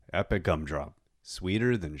Epic Gumdrop.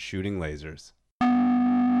 Sweeter than shooting lasers.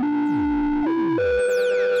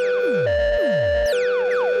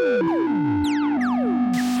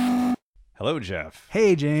 Hello, Jeff.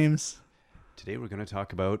 Hey, James. Today we're going to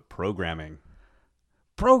talk about programming.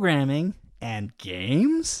 Programming and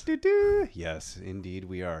games? Doo-doo. Yes, indeed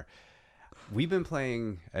we are. We've been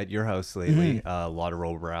playing at your house lately a lot of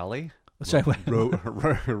Robo Rally. Sorry, what?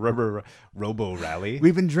 Robo Rally.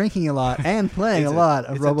 We've been drinking a lot and playing a lot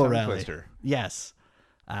of Robo Rally. Twister. Yes.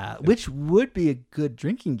 Which would be a good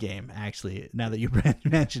drinking game, actually, now that you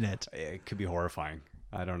mention it. It could be horrifying.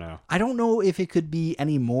 I don't know. I don't know if it could be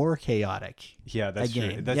any more chaotic. Yeah, that's true.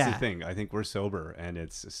 Game. That's Yeah. the thing. I think we're sober and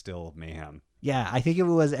it's still mayhem. Yeah, I think if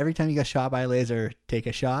it was every time you got shot by a laser, take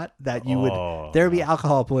a shot, that you Oh. would, there would be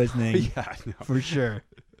alcohol poisoning Yeah, I know. for sure.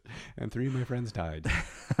 And 3 of my friends died.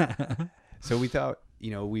 So we thought,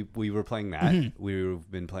 we were playing that.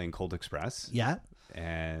 We've been playing Cold Express. Yeah.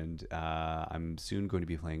 And I'm soon going to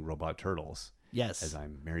be playing Robot Turtles. Yes. As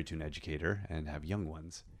I'm married to an educator and have young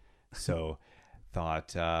ones. So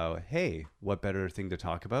thought, hey, what better thing to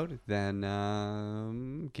talk about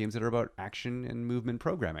than games that are about action and movement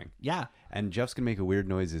programming? Yeah. And Jeff's going to make a weird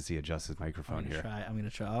noise as he adjusts his microphone here. I'm going to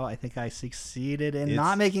try. Oh, I think I succeeded in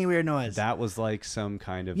not making a weird noise. That was like some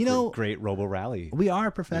kind of great Robo Rally. We are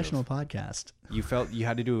a professional podcast. You felt you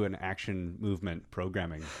had to do an action movement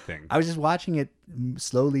programming thing. I was just watching it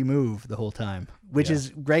slowly move the whole time, which is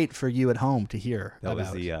great for you at home to hear That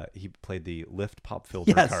about. was he played the lift pop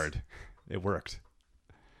filter card. It worked.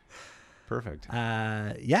 Perfect.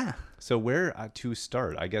 Yeah. So where to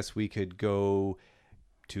start? I guess we could go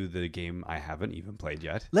to the game I haven't even played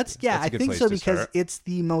yet. I think so because it's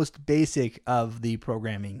the most basic of the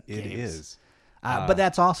programming games. It is. But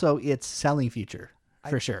that's also its selling feature,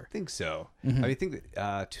 for sure. I think so. Mm-hmm. I think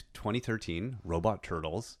that 2013 Robot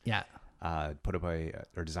Turtles. Yeah. Put up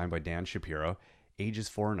or designed by Dan Shapiro, ages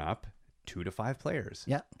 4 and up, 2 to 5 players.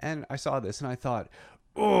 Yeah. And I saw this and I thought,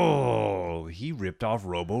 oh, he ripped off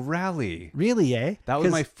Robo Rally. Really, eh? That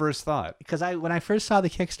was my first thought. Because when I first saw the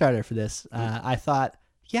Kickstarter for this, I thought,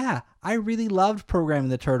 yeah, I really loved programming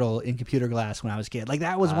the turtle in Computer Glass when I was a kid. Like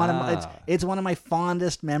that was one of my, it's one of my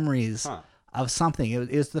fondest memories of something.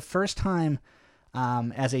 It was the first time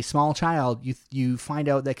as a small child you find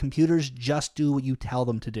out that computers just do what you tell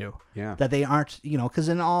them to do. Yeah. That they aren't, because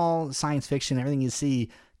in all science fiction, everything you see,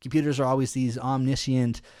 computers are always these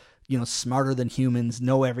omniscient, smarter than humans,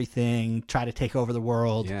 know everything, try to take over the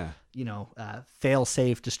world. Yeah. Fail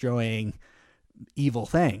safe, destroying evil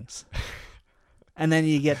things. And then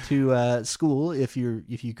you get to school if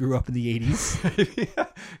you grew up in the 80s.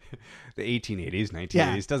 The 1880s,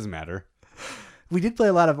 1980s, doesn't matter. We did play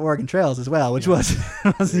a lot of Oregon Trails as well, which was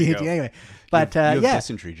the 18 anyway. But you have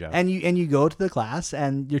dysentery, Jeff. And you go to the class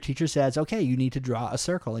and your teacher says, okay, you need to draw a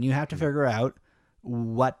circle and you have to figure out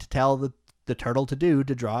what to tell the turtle to do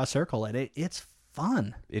to draw a circle. And it's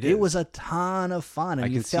fun. It was a ton of fun. And I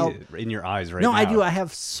can see it in your eyes right now. No, I do. I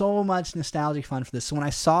have so much nostalgic fun for this. So when I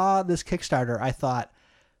saw this Kickstarter, I thought,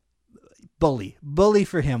 Bully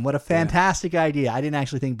for him. What a fantastic idea. I didn't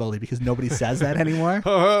actually think bully because nobody says that anymore.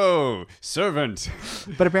 Ho, servant.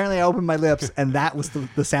 But apparently I opened my lips and that was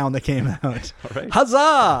the sound that came out. All right.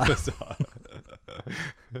 Huzzah!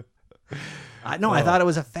 I thought it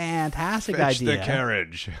was a fantastic Fetch idea. the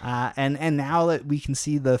carriage. And now that we can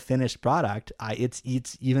see the finished product,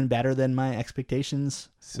 it's even better than my expectations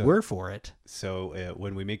were for it. So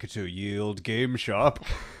when we make it to Yield Game Shop...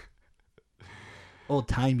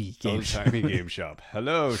 Old-timey game shop. Game shop.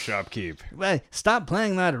 Hello, shopkeep. Well, stop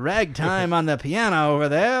playing that ragtime on the piano over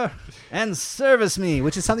there and service me,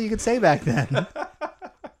 which is something you could say back then.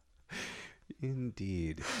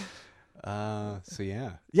 Indeed. So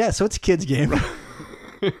yeah. Yeah, so it's a kid's game.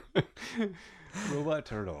 Robot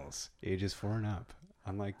Turtles, ages 4 and up.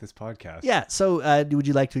 Unlike this podcast. Yeah, so would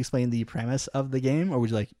you like to explain the premise of the game, or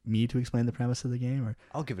would you like me to explain the premise of the game? Or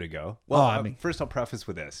I'll give it a go. Well, first I'll preface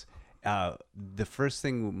with this. The first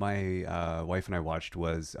thing my wife and I watched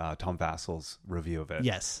was Tom Vassel's review of it.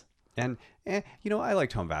 Yes. And, I like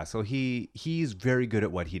Tom Vassell. He's very good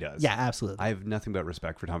at what he does. Yeah, absolutely. I have nothing but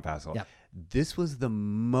respect for Tom Vassell. Yep. This was the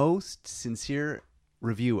most sincere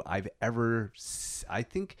review I've ever, I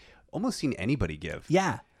think, almost seen anybody give.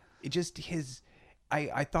 Yeah. It just,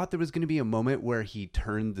 I thought there was going to be a moment where he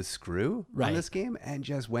turned the screw on this game and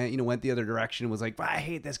just went the other direction and was like, I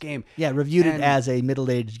hate this game. Yeah, reviewed it as a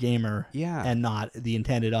middle-aged gamer and not the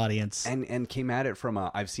intended audience. And came at it from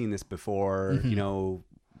I've seen this before,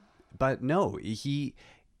 but no,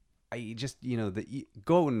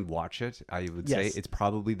 go and watch it. I would say it's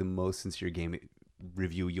probably the most sincere game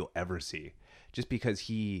review you'll ever see, just because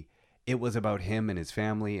he it was about him and his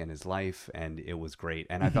family and his life, and it was great.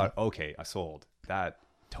 And I thought, okay, I sold. That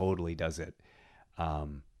totally does it.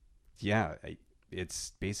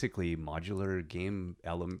 It's basically modular game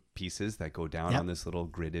element pieces that go down on this little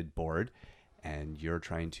gridded board, and you're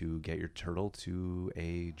trying to get your turtle to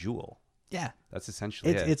a jewel. Yeah. That's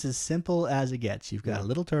essentially it. It's as simple as it gets. You've got a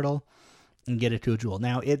little turtle and get it to a jewel.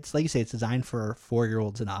 Now, it's like you say, it's designed for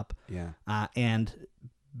 4-year-olds and up. Yeah. And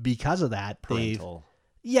because of that, parental.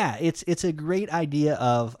 It's a great idea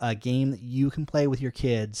of a game that you can play with your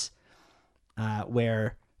kids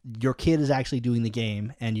where your kid is actually doing the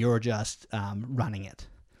game and you're just running it.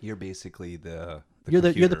 You're basically you're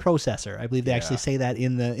the processor. I believe they actually say that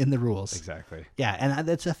in the rules. Exactly. Yeah, and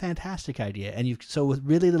that's a fantastic idea. And so with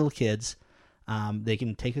really little kids, they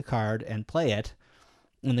can take a card and play it,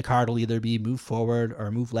 and the card will either be move forward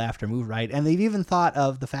or move left or move right. And they've even thought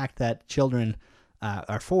of the fact that children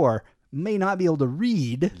are 4 may not be able to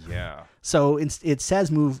read. Yeah. So it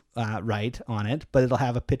says move right on it, but it'll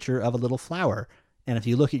have a picture of a little flower. And if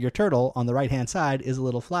you look at your turtle, on the right-hand side is a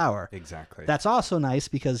little flower. Exactly. That's also nice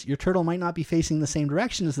because your turtle might not be facing the same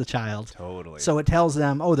direction as the child. Totally. So it tells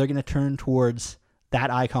them, they're going to turn towards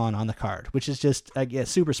that icon on the card, which is just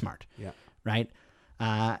super smart. Yeah. Right?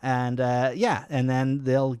 And then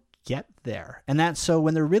they'll get there. And that's so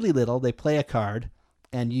when they're really little, they play a card,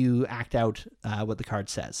 and you act out what the card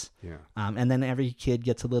says. Yeah. And then every kid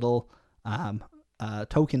gets a little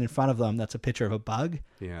token in front of them that's a picture of a bug.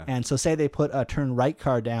 Yeah. And so say they put a turn right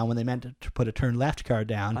card down when they meant to put a turn left card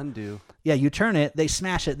down. Undo. Yeah, you turn it, they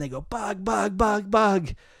smash it, and they go, bug, bug, bug,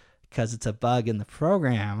 bug, because it's a bug in the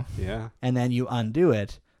program. Yeah. And then you undo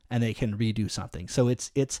it, and they can redo something. So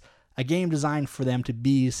it's a game designed for them to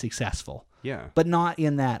be successful. Yeah. But not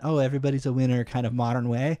in that, everybody's a winner kind of modern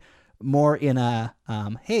way. More in a,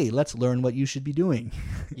 hey, let's learn what you should be doing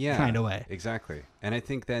kind of way. Exactly. And I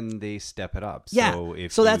think then they step it up. Yeah.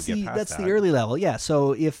 So that's the early level. Yeah.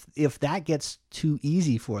 So if that gets too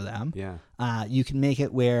easy for them, you can make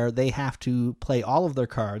it where they have to play all of their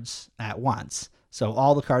cards at once. So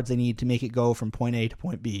all the cards they need to make it go from point A to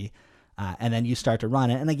point B. And then you start to run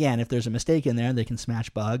it. And again, if there's a mistake in there, they can smash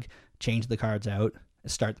bug, change the cards out,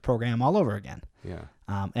 start the program all over again. Yeah.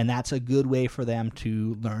 And that's a good way for them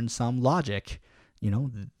to learn some logic,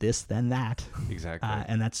 this, then that. Exactly.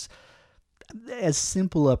 And that's as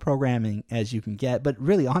simple a programming as you can get, but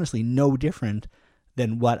really, honestly, no different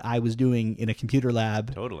than what I was doing in a computer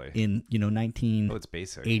lab. Totally. In, 1987. It's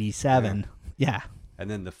basic. Yeah.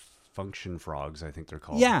 And then the function frogs, I think they're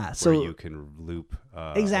called. Yeah. Where So you can loop.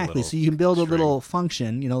 Exactly. So you can build a little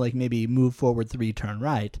function, like maybe move forward 3, turn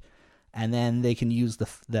right. And then they can use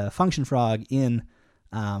the function frog in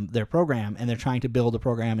their program, and they're trying to build a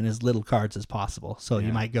program in as little cards as possible. So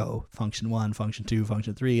you might go function 1, function 2,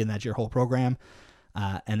 function 3, and that's your whole program.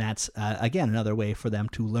 And that's, again, another way for them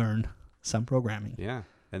to learn some programming. Yeah.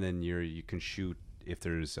 And then you can shoot, if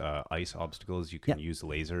there's ice obstacles, you can use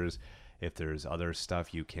lasers. If there's other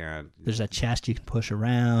stuff, you can't. There's a chest you can push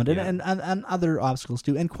around, and other obstacles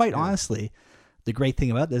too. And quite honestly, the great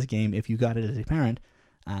thing about this game, if you got it as a parent,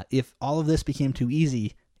 if all of this became too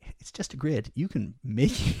easy, it's just a grid. You can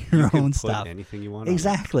make your own stuff. Anything you want.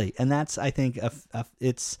 Exactly, and that's, I think,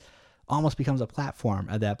 it's almost becomes a platform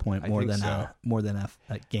at that point more than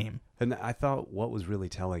a game. And I thought what was really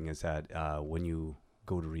telling is that when you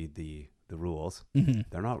go to read the rules,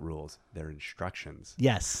 they're not rules; they're instructions.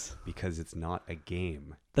 Yes, because it's not a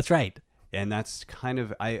game. That's right. And that's kind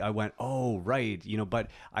of I went, oh right,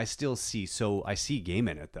 but I still see. So I see game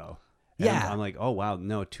in it though. And I'm like, oh wow,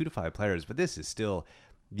 no, 2 to 5 players, but this is still.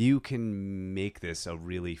 You can make this a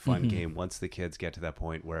really fun game once the kids get to that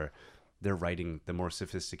point where they're writing the more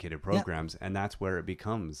sophisticated programs, and that's where it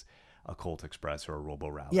becomes a Colt Express or a Robo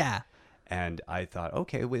Rally. Yeah. And I thought,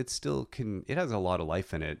 okay, well, it still can. It has a lot of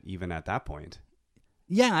life in it, even at that point.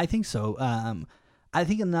 Yeah, I think so. I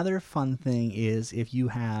think another fun thing is if you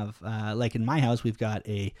have, like in my house, we've got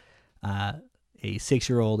a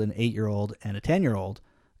 6-year-old, an 8-year-old, and a 10-year-old.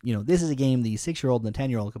 This is a game the 6-year-old and the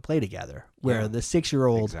 10-year-old could play together, where the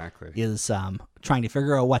 6-year-old is trying to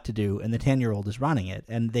figure out what to do, and the 10-year-old is running it,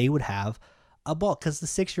 and they would have a ball because the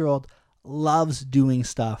 6-year-old loves doing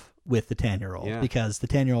stuff with the 10-year-old because the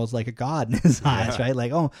 10-year-old is like a god in his eyes, right?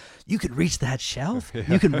 Like, oh, you could reach that shelf,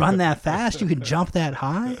 you can run that fast, you can jump that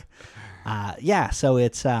high. So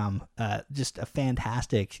it's just a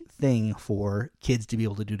fantastic thing for kids to be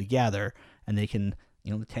able to do together, and they can.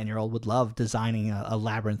 The 10-year-old would love designing a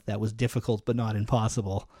labyrinth that was difficult but not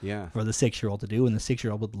impossible for the 6-year-old to do, and the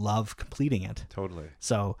 6-year-old would love completing it. Totally.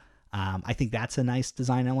 So I think that's a nice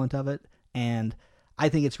design element of it. And I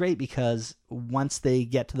think it's great because once they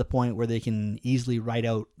get to the point where they can easily write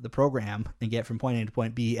out the program and get from point A to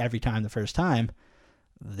point B every time the first time,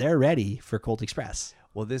 they're ready for Colt Express.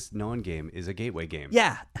 Well, this non-game is a gateway game.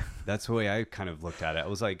 Yeah. That's the way I kind of looked at it. I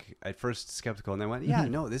was like, at first skeptical, and then went, yeah,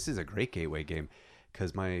 no, this is a great gateway game.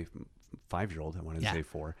 Because my 5-year-old, I wanted to say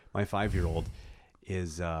 4, my 5-year-old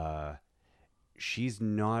is, she's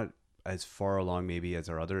not as far along maybe as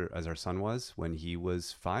our son was when he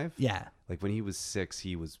was 5. Yeah. Like when he was 6,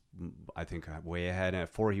 he was, I think, way ahead. And at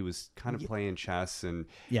 4, he was kind of playing chess, and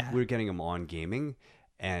we were getting him on gaming.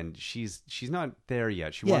 And she's not there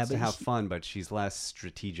yet. She wants to have fun, but she's less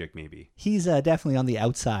strategic, maybe. He's definitely on the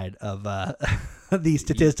outside of the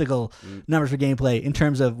statistical numbers for gameplay in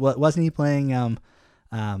terms of what wasn't he playing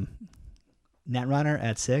Netrunner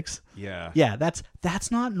at 6? Yeah.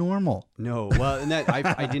 That's not normal. No, well, and that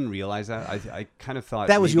I didn't realize that. I kind of thought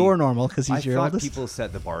that was your normal because he's your oldest. I thought people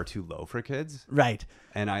set the bar too low for kids, right?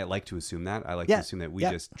 And I like to assume that. I like to assume that we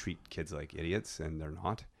just treat kids like idiots, and they're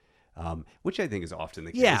not. Which I think is often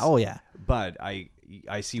the case. Yeah. Oh, yeah. But I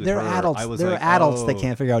see with there her, are adults. I was there like, are adults that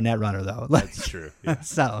can't figure out Netrunner though. That's true. Yeah.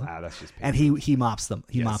 So that's just painful. and he mops them.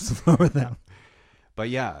 He mops the floor with them. But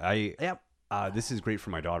yeah, this is great for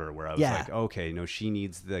my daughter. Where I was like, okay, no, she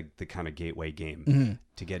needs the kind of gateway game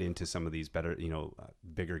to get into some of these better,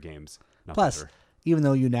 bigger games. Plus, even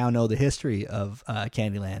though you now know the history of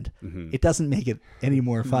Candyland, it doesn't make it any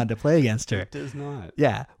more fun to play against her. It does not.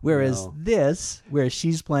 Yeah. Whereas this, where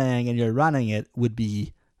she's playing and you're running it, would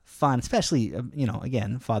be fun, especially,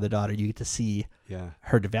 again, father-daughter, you get to see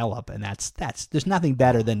her develop. And that's there's nothing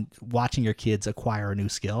better than watching your kids acquire a new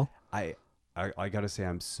skill. I got to say,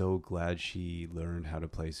 I'm so glad she learned how to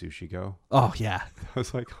play Sushi Go. Oh, yeah. I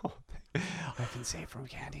was like, I've been saved from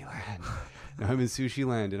Candyland. Now I'm in Sushi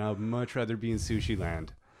Land, and I'd much rather be in Sushi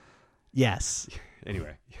Land. Yes.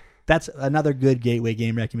 Anyway. That's another good gateway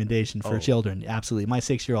game recommendation for children. Absolutely. My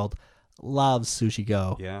 6-year-old loves Sushi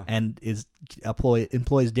Go and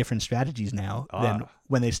employs different strategies now than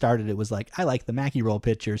when they started. It was like, I like the Mackie roll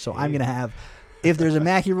picture, so I'm going to have, if there's a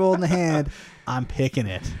Mackie roll in the hand, I'm picking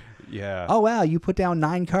it. Yeah. Oh, wow. You put down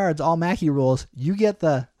 9 cards, all Mackie rolls. You get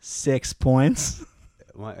the 6 points.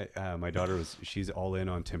 My daughter she's all in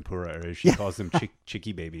on tempura, or she calls them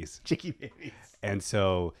chicky babies. Chicky babies. And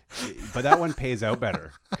so, but that one pays out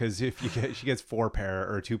better because if she gets 2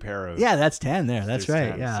 pair of. Yeah, that's 10 there. That's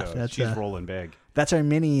right. 10, yeah, so that's she's rolling big. That's our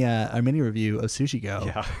mini review of Sushi Go.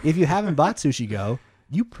 Yeah. If you haven't bought Sushi Go,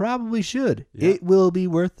 you probably should. Yeah. It will be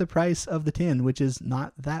worth the price of the tin, which is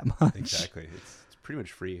not that much. Exactly. It's pretty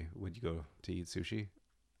much free. Would you go to eat sushi?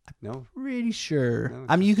 No? Pretty sure. No,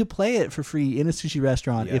 I mean, you could play it for free in a sushi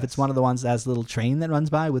restaurant if it's one of the ones that has a little train that runs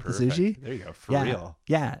by with the sushi. There you go. For real.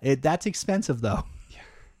 Yeah. That's expensive, though. Yeah.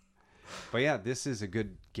 But yeah, this is a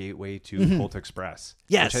good gateway to Colt Express.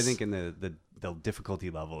 Yes. Which I think in the difficulty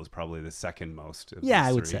level is probably the second most. Yeah,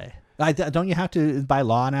 I would say. Don't you have to, by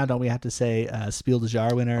law now, don't we have to say Spiel des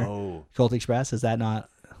Jahres winner Colt Express? Is that not?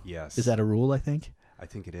 Yes. Is that a rule, I think? I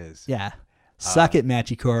think it is. Yeah. Suck it,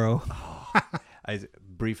 Machikoro.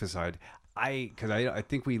 Brief aside, because I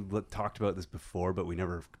think we talked about this before, but we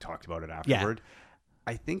never talked about it afterward.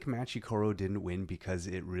 Yeah. I think Machikoro didn't win because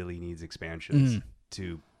it really needs expansions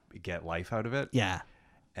to get life out of it. Yeah.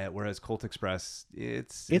 Whereas Colt Express,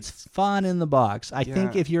 it's fun in the box. I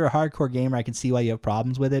think if you're a hardcore gamer, I can see why you have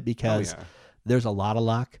problems with it because there's a lot of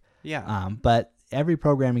luck. Yeah. But every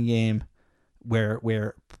programming game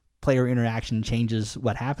where player interaction changes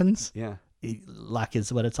what happens. Yeah. Luck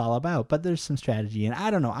is what it's all about, but there's some strategy, and I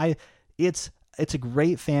don't know. It's a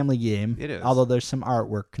great family game. It is, although there's some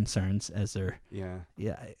artwork concerns, as there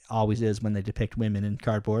always is when they depict women in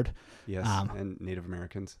cardboard. Yes, and Native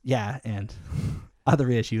Americans. Yeah, and other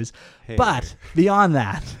issues. Hey. But beyond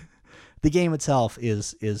that, the game itself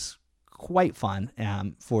is quite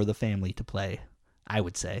fun for the family to play. I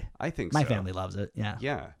would say. I think my family loves it. Yeah.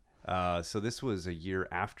 Yeah. So this was a year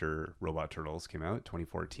after Robot Turtles came out,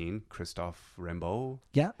 2014. Christophe Rambaud.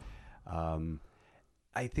 Yeah.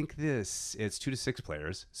 I think it's 2 to 6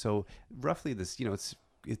 players. So roughly this,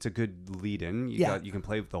 it's a good lead in. You can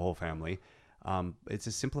play with the whole family. It's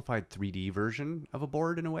a simplified 3D version of a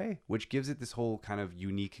board in a way, which gives it this whole kind of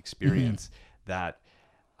unique experience that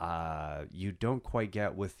you don't quite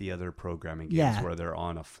get with the other programming games where they're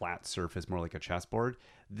on a flat surface, more like a chessboard.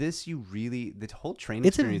 This the whole train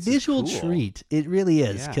experience is a visual cool. treat. It really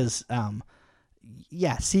is because,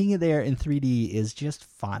 seeing it there in 3D is just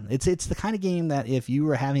fun. It's the kind of game that if you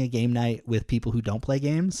were having a game night with people who don't play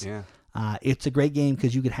games, it's a great game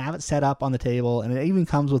because you could have it set up on the table, and it even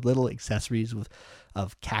comes with little accessories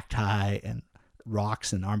of cacti and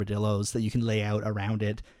rocks and armadillos that you can lay out around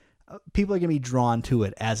it. people are going to be drawn to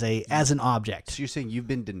it as an object. So you're saying you've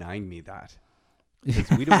been denying me that?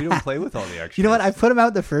 We don't play with all the extras. You know what? I put them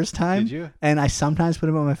out the first time. Did you? And I sometimes put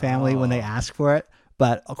them with my family when they ask for it.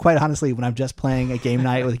 But quite honestly, when I'm just playing a game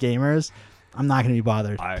night with gamers, I'm not going to be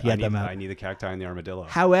bothered to get them out. I need the cacti and the armadillo.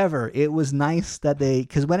 However, it was nice that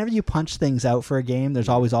because whenever you punch things out for a game, there's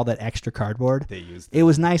always all that extra cardboard. They used it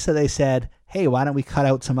was nice that they said, hey, why don't we cut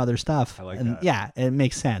out some other stuff? I like and that. Yeah, it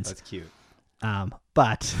makes sense. That's cute.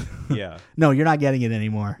 But yeah, no, you're not getting it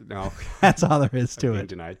anymore. No, that's all there is to being it.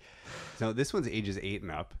 Denied. So this one's ages 8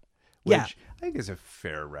 and up, which I think is a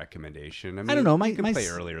fair recommendation. I mean, I don't know. You can play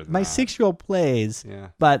earlier than my that. 6-year-old plays,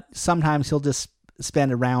 but sometimes he'll just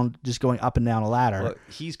spend a round just going up and down a ladder. Well,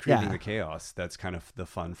 he's creating the chaos. That's kind of the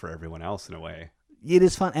fun for everyone else in a way. It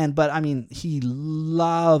is fun, but I mean, he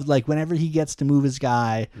loved, like, whenever he gets to move his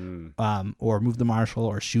guy, or move the marshal,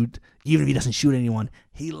 or shoot, even if he doesn't shoot anyone,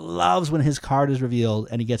 he loves when his card is revealed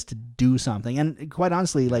and he gets to do something. And quite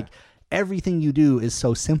honestly, like, everything you do is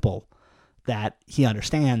so simple that he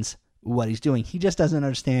understands what he's doing. He just doesn't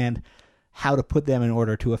understand how to put them in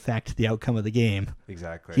order to affect the outcome of the game.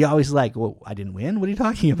 Exactly. He always like, well, I didn't win. What are you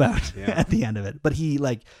talking about at the end of it? But he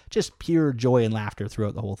like just pure joy and laughter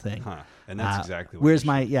throughout the whole thing. And that's exactly what whereas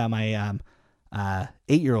my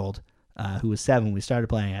 8-year-old, who was 7 when we started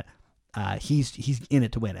playing it, he's in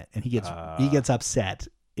it to win it. And he gets upset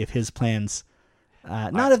if his plans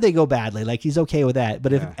not if they go badly, like he's okay with that.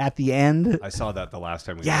 But if at the end, I saw that the last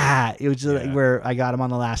time we it was just like where I got him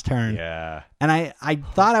on the last turn. Yeah, and I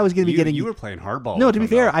thought I was going to be getting you were playing hardball. No, to be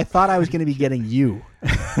fair, I thought I was going to be getting you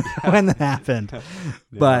when that happened,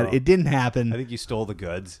 but it didn't happen. I think you stole the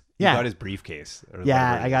goods. You Yeah, got his briefcase.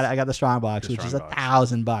 I got the strong box, which is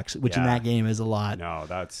 $1,000, which in that game is a lot. No,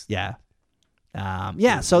 that's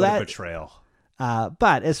So that betrayal.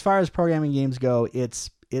 But as far as programming games go,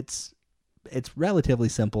 it's relatively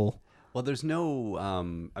simple. Well, there's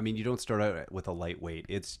no, I mean, you don't start out with a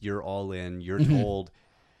lightweight. You're all in. You're told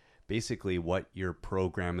basically what your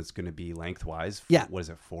program is going to be lengthwise. Yeah. What is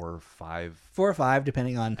it, 4 or 5? 4 or 5,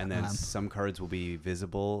 depending on. And then some cards will be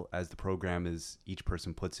visible as the program is, each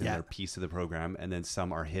person puts in their piece of the program, and then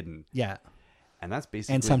some are hidden. Yeah. And that's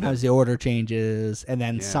basically. And sometimes the order changes, and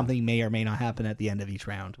then something may or may not happen at the end of each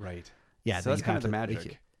round. Right. Yeah. So that's kind of the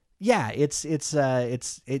magic. Yeah, it's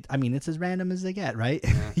I mean, it's as random as they get, right?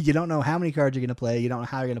 Yeah. You don't know how many cards you're going to play. You don't know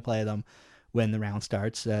how you're going to play them when the round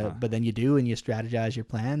starts. But then you do, and you strategize your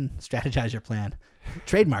plan.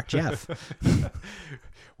 Trademark, Jeff.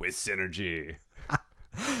 With synergy.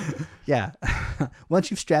 Yeah.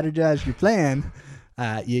 Once you've strategized your plan,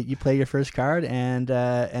 you play your first card, and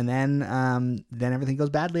then everything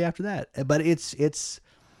goes badly after that. But it's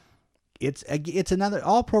another,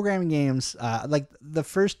 all programming games, like the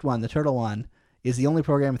first one, the Turtle one, is the only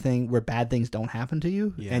programming thing where bad things don't happen to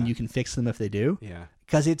you, and you can fix them if they do. Yeah.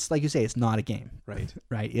 Because it's, like you say, it's not a game. Right.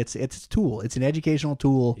 Right. It's a tool. It's an educational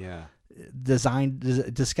tool. Yeah.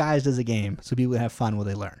 Disguised as a game, so people have fun while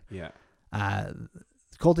they learn. Yeah.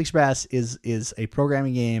 Colt Express is a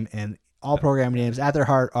programming game, and all programming games at their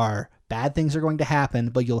heart are bad things are going to happen,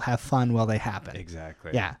 but you'll have fun while they happen.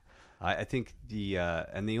 Exactly. Yeah. I think the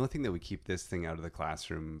only thing that would keep this thing out of the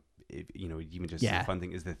classroom, even just the fun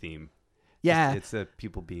thing, is the theme. Yeah, it's the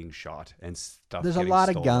people being shot and stuff. There's a lot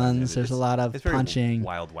of guns. There's a lot of punching.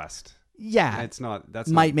 Wild West. Yeah, it's not. That's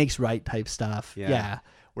might makes right type stuff. Yeah.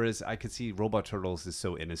 Whereas I could see Robot Turtles is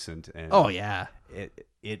so innocent and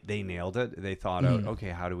they nailed it. They thought out, okay,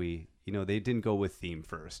 how do we? They didn't go with theme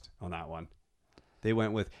first on that one. They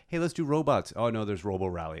went with, hey, let's do robots. Oh no, there's Robo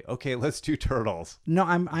Rally. Okay, let's do turtles. No,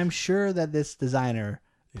 I'm sure that this designer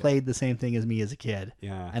played the same thing as me as a kid.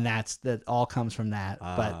 Yeah, and that all comes from that.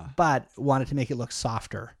 But wanted to make it look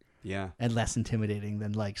softer. Yeah, and less intimidating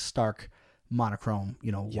than like stark monochrome.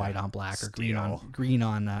 White on black or green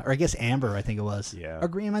on, or I guess amber. I think it was. Yeah, or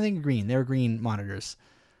green. I think green. They were green monitors.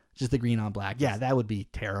 Just the green on black. Yeah, that would be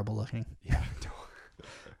terrible looking. Yeah.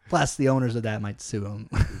 Plus, the owners of that might sue them.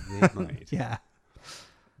 They might. Yeah.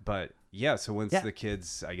 But yeah, so once the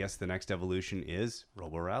kids, I guess the next evolution is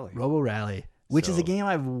Robo Rally. Robo Rally, which is a game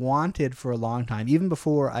I've wanted for a long time. Even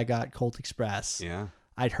before I got Colt Express,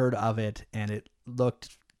 I'd heard of it, and it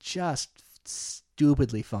looked just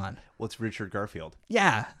stupidly fun. Well, it's Richard Garfield.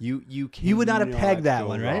 Yeah. You would not have pegged that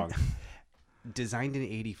one, right? Designed in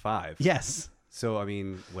 1985. Yes. So, I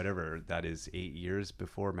mean, whatever, that is 8 years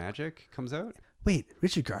before Magic comes out? Wait,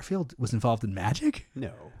 Richard Garfield was involved in Magic?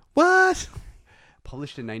 No. What?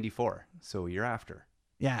 Published in 1994, so a year after.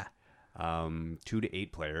 Yeah. 2 to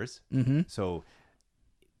 8 players. Mm-hmm. So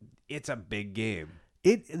it's a big game.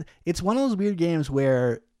 It's one of those weird games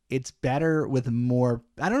where it's better with more.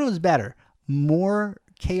 I don't know if it's better. More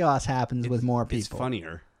chaos happens with more people. It's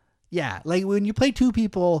funnier. Yeah, like when you play 2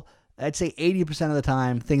 people, I'd say 80% of the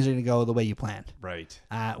time things are going to go the way you planned. Right.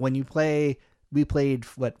 When you play, we played,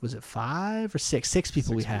 what was it, 5 or 6? 6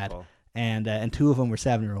 people we had, and 2 of them were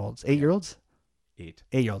 7-year-olds, 8-year-olds.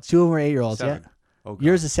 8-year-olds. 2 of them were 8-year-olds. 7. Yeah. Oh,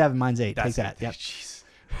 yours is 7, mine's 8. That's Take that. it. Yep. Jeez.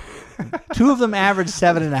 2 of them averaged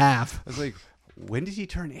 7.5. I was like, when did he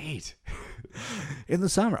turn 8? In the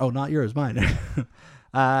summer. Oh, not yours, mine.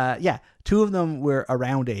 Yeah, 2 of them were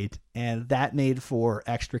around 8, and that made for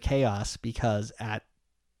extra chaos because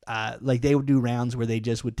like they would do rounds where they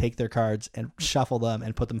just would take their cards and shuffle them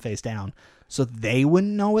and put them face down, so they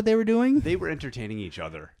wouldn't know what they were doing. They were entertaining each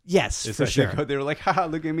other. Yes, for sure. They were like, haha,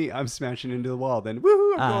 look at me, I'm smashing into the wall. Then,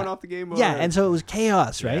 woohoo, I'm going off the game. Yeah, and so it was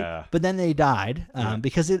chaos, right? Yeah. But then they died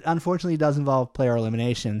because it unfortunately does involve player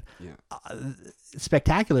elimination. Yeah.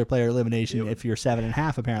 Spectacular player elimination if you're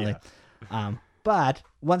 7.5, apparently. Yeah. But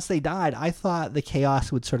once they died, I thought the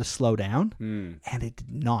chaos would sort of slow down, and it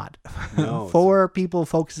did not. No, 4 people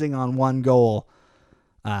focusing on one goal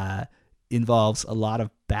involves a lot of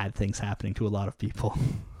bad things happening to a lot of people.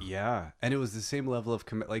 Yeah, and it was the same level of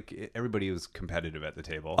everybody was competitive at the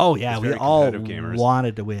table. Oh yeah, we all gamers.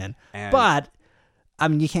 wanted to win, but I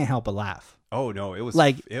mean, you can't help but laugh. Oh no, it was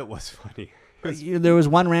funny. There was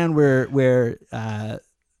one round where the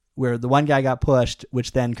one guy got pushed,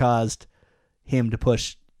 which then caused him to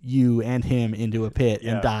push you and him into a pit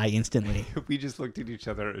and die instantly. We just looked at each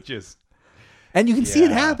other, and you can see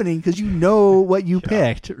it happening because you know what you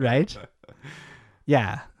picked, right?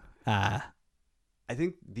 Yeah. I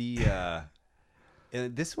think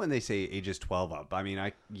this one they say ages 12 up. I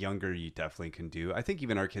mean, younger you definitely can do. I think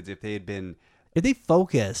even our kids, if they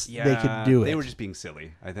focused, they could do it. They were just being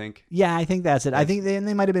silly, I think. Yeah, I think that's it. I think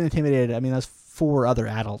they might have been intimidated. I mean, that's 4 other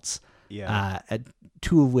adults. Yeah.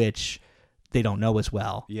 2 of which they don't know as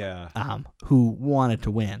well. Yeah. Who wanted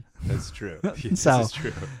to win. That's true. So this is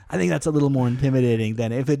true. I think that's a little more intimidating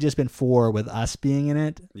than if it just been 4 with us being in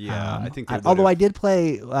it. Yeah, I think. Although I did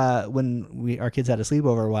play when our kids had a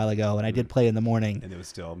sleepover a while ago, and I did play in the morning, and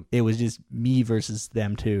it was just me versus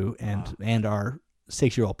them 2, and our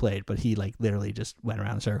 6-year-old played, but he like literally just went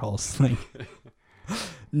around in circles, like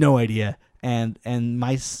no idea. And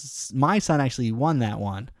my son actually won that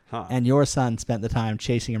one. And your son spent the time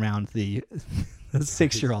chasing around the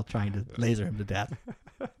 6-year-old trying to laser him to death.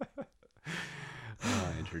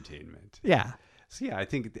 Entertainment. Yeah. So I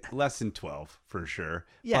think less than 12 for sure.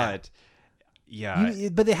 Yeah. But yeah.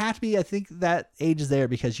 But they have to be. I think that age is there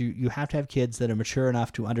because you have to have kids that are mature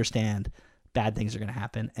enough to understand bad things are going to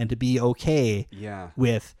happen and to be okay. Yeah.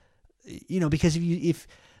 With, because if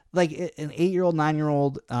like an 8-year-old,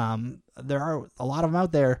 9-year-old, there are a lot of them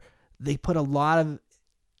out there. They put a lot of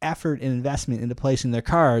effort and investment into placing their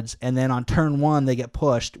cards, and then on turn 1 they get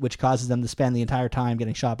pushed, which causes them to spend the entire time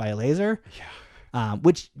getting shot by a laser. Yeah.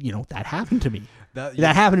 Which that happened to me. That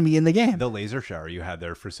happened to me in the game. The laser shower you had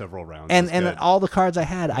there for several rounds, and all the cards I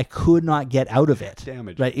had, I could not get out of it.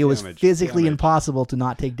 Damage. Right, it was physically impossible to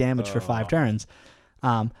not take damage for 5 turns.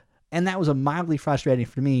 And that was a mildly frustrating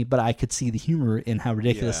for me, but I could see the humor in how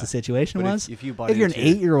ridiculous the situation was. If you're an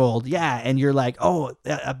 8-year-old, and you're like,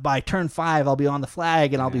 by turn 5, I'll be on the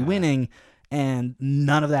flag and I'll be winning, and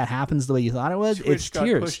none of that happens the way you thought it was. Twitch it's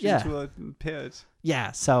tears. Pushed into a pit.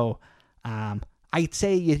 Yeah. So, I'd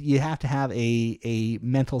say you have to have a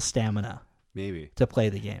mental stamina. Maybe. To play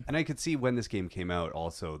the game. And I could see when this game came out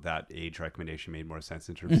also that age recommendation made more sense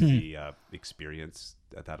in terms of the experience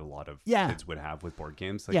that a lot of kids would have with board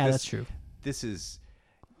games. Like that's true.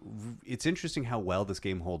 It's interesting how well this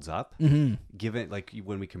game holds up, given like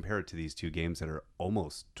when we compare it to these 2 games that are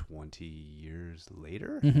almost 20 years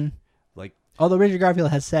later. Like, although Richard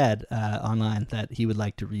Garfield has said online that he would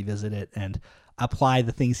like to revisit it and apply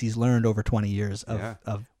the things he's learned over 20 years of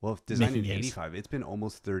designed in 85, it's been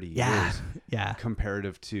almost 30 years. Yeah.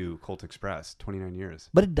 Comparative to Colt Express, 29 years.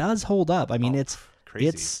 But it does hold up. I mean, it's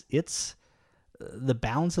crazy. It's the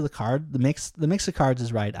balance of the card, the mix of cards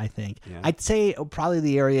is right, I think. Yeah. I'd say probably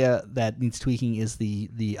the area that needs tweaking is the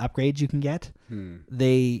upgrades you can get.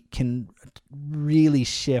 They can really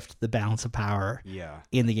shift the balance of power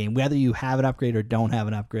in the game. Whether you have an upgrade or don't have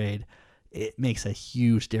an upgrade, it makes a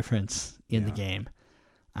huge difference in the game.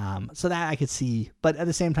 So that I could see. But at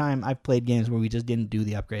the same time, I've played games where we just didn't do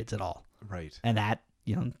the upgrades at all. Right. And that,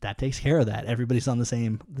 that takes care of that. Everybody's on the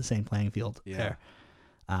same playing field there.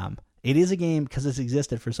 It is a game, because it's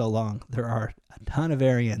existed for so long, there are a ton of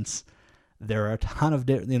variants. There are a ton of,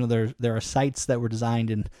 there are sites that were designed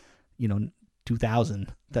in,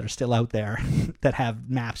 2000 that are still out there that have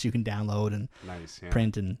maps you can download and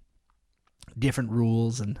print and different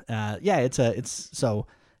rules. And it's so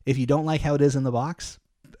if you don't like how it is in the box,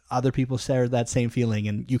 other people share that same feeling,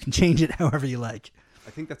 and you can change it however you like. I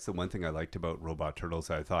think that's the one thing I liked about Robot Turtles.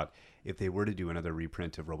 I thought if they were to do another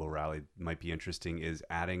reprint of Robo Rally, might be interesting, is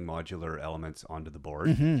adding modular elements onto the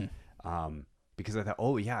board. Because I thought,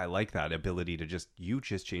 oh yeah, I like that ability to just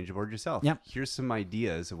change the board yourself. Yep. Here's some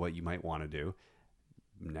ideas of what you might want to do.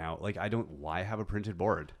 Now, like, why have a printed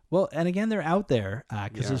board? Well, and again, they're out there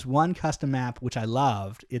because there's one custom map which I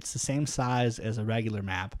loved. It's the same size as a regular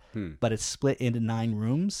map, but it's split into 9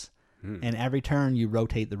 rooms, and every turn you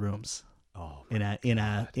rotate the rooms. Oh,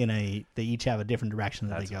 they each have a different direction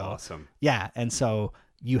that they go. That's awesome. Yeah, and so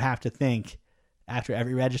you have to think after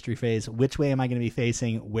every registry phase, which way am I going to be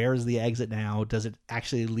facing? Where is the exit now? Does it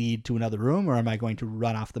actually lead to another room, or am I going to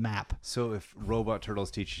run off the map? So if Robot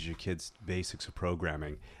Turtles teaches your kids basics of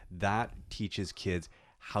programming, that teaches kids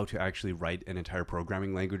how to actually write an entire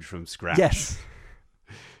programming language from scratch. Yes.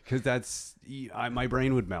 Because my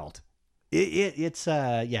brain would melt. But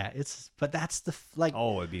that's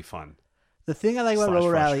it'd be fun. The thing I like about Robo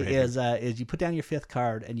Rally is you put down your 5th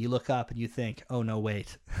card and you look up and you think, oh no,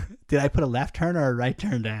 wait, did I put a left turn or a right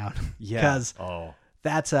turn down? Yeah. Because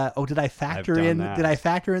that's did I factor in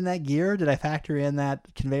that gear? Did I factor in that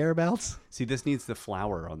conveyor belts? See, this needs the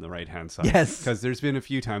flower on the right hand side. Yes. Because there's been a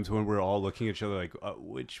few times when we're all looking at each other like,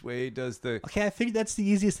 which way does the... Okay, I figured that's the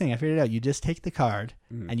easiest thing. I figured it out. You just take the card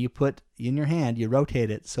and you put in your hand, you rotate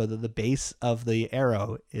it so that the base of the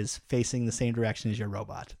arrow is facing the same direction as your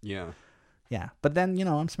robot. Yeah. Yeah, but then,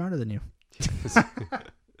 I'm smarter than you.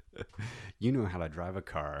 You know how to drive a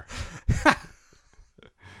car.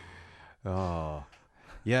 Oh,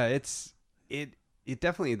 yeah, it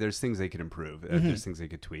definitely, there's things they could improve. There's things they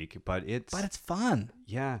could tweak, but it's fun.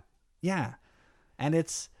 Yeah. Yeah. And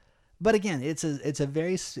but again, it's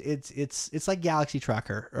like Galaxy Truck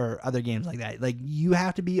or other games like that. Like, you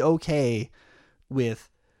have to be okay with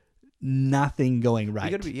nothing going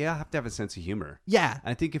right. You have to have a sense of humor. Yeah.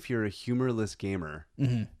 I think if you're a humorless gamer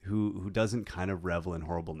who doesn't kind of revel in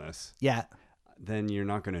horribleness, then you're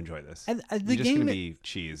not going to enjoy this. And you're just going to be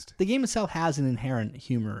cheesed. The game itself has an inherent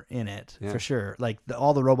humor in it, for sure. Like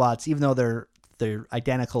all the robots, even though they're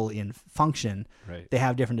identical in function, they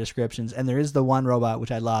have different descriptions. And there is the one robot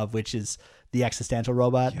which I love, which is the existential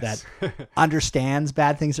robot that understands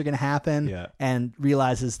bad things are going to happen and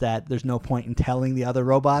realizes that there's no point in telling the other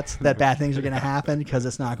robots that bad things are going to happen because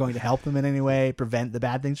it's not going to help them in any way, prevent the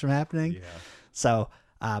bad things from happening. Yeah. So,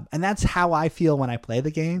 and that's how I feel when I play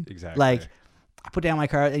the game. Exactly. Like, I put down my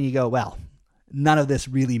card and you go, well, none of this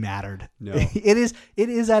really mattered. No. It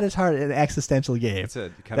is at its heart an existential game. It's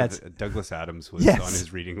of Douglas Adams was on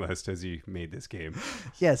his reading list as he made this game.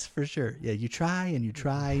 Yes, for sure. Yeah, you try and you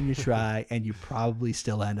try and you try and you probably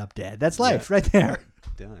still end up dead. That's life right there.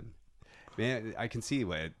 Done. Man, I can see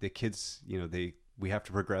why the kids, we have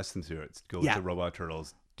to progress them through it. Go with the Robot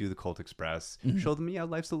Turtles, do the Colt Express, show them,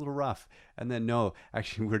 life's a little rough. And then, no,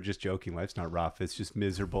 actually, we're just joking. Life's not rough. It's just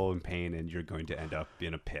miserable and pain, and you're going to end up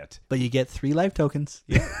in a pit. But you get 3 life tokens.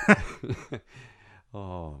 Yeah.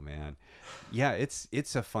 Oh, man. Yeah,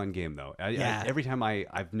 it's a fun game, though. Every time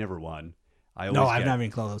I've never won. I've not been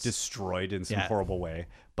close. Destroyed in some horrible way.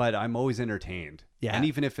 But I'm always entertained. Yeah. And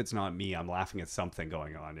even if it's not me, I'm laughing at something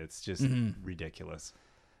going on. It's just ridiculous.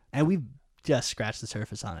 And we've just scratched the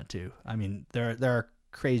surface on it, too. I mean, there are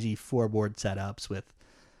crazy 4-board setups with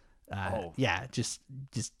just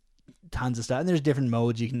tons of stuff, and there's different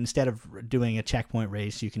modes. You can, instead of doing a checkpoint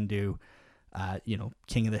race, you can do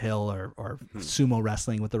King of the Hill or sumo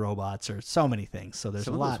wrestling with the robots, or so many things. So there's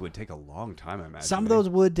some a lot. Some of those would take a long time, I imagine. Some of those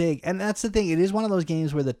would take, and that's the thing, it is one of those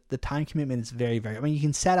games where the time commitment is very, very, I mean, you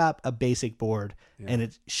can set up a basic board and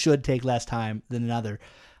it should take less time than another,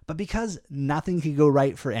 but because nothing could go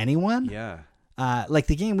right for anyone, like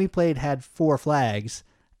the game we played had 4 flags,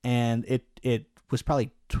 and it was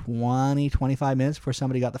probably 20-25 minutes before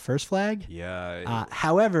somebody got the first flag. Yeah.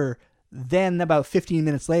 However, then about 15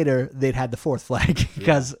 minutes later, they'd had the 4th flag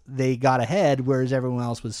because they got ahead, whereas everyone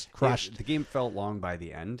else was crushed. The game felt long by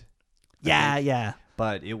the end. Yeah.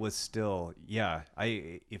 But it was still,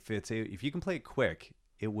 if you can play it quick,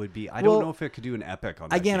 it would be. I don't know if it could do an epic on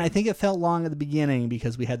that again, game. I think it felt long at the beginning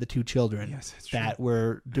because we had the 2 children that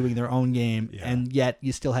were doing their own game, and yet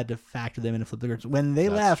you still had to factor them in and flip the cards. When they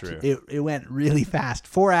left, it went really fast.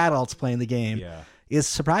 4 adults playing the game is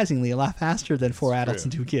surprisingly a lot faster than 4 adults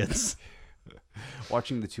and 2 kids.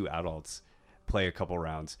 Watching the 2 adults play a couple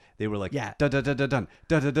rounds, they were like, dun dun dun dun dun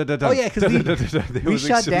dun dun dun. Oh yeah, because we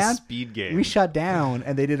shut down. Speed game. We shut down,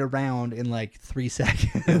 and they did a round in like 3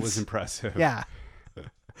 seconds. It was impressive. Yeah.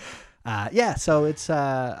 So it's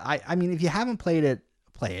I mean, if you haven't played it,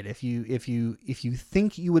 play it. If you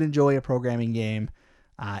think you would enjoy a programming game,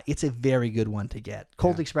 It's a very good one to get.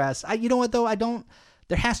 Colt Express. You know what though? I don't.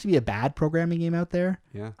 There has to be a bad programming game out there.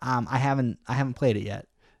 Yeah. I haven't played it yet.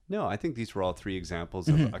 No, I think these were all 3 examples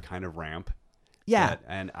of a kind of ramp. Yeah.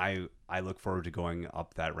 And I look forward to going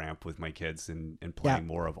up that ramp with my kids and playing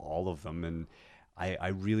more of all of them. And I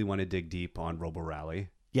really want to dig deep on Robo Rally.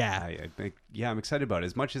 Yeah. I think, I'm excited about it.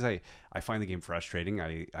 As much as I find the game frustrating,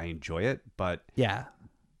 I enjoy it. But yeah,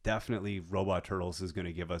 definitely Robot Turtles is going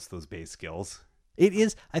to give us those base skills. It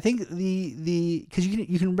is. I think because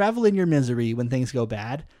you can revel in your misery when things go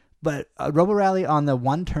bad. But Robo Rally on the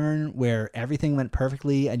one turn where everything went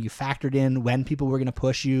perfectly and you factored in when people were going to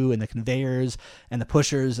push you and the conveyors and the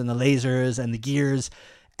pushers and the lasers and the gears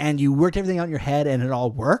and you worked everything out in your head and it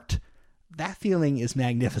all worked, that feeling is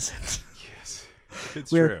magnificent. Yes, it's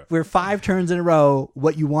true. Where 5 turns in a row,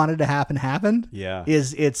 what you wanted to happen happened. Yeah,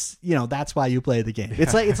 it's that's why you play the game.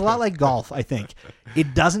 It's a lot like golf. I think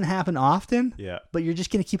it doesn't happen often. Yeah, but you're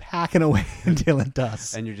just gonna keep hacking away until it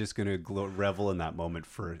does, and you're just gonna revel in that moment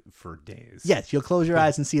for days. Yes, you'll close your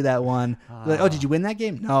eyes and see that one. Like, oh, did you win that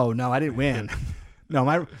game? No, I didn't win. No,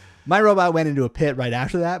 my robot went into a pit right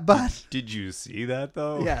after that. But did you see that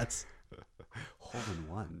though? Yeah, it's hole in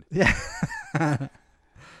one. Yeah.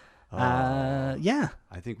 Yeah.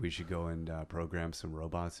 I think we should go and program some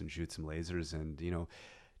robots and shoot some lasers and,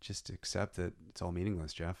 just accept that it's all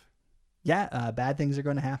meaningless, Jeff. Yeah. Bad things are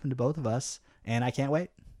going to happen to both of us. And I can't wait.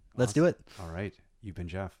 Let's do it. All right. You've been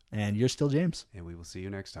Jeff. And you're still James. And we will see you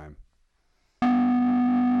next time.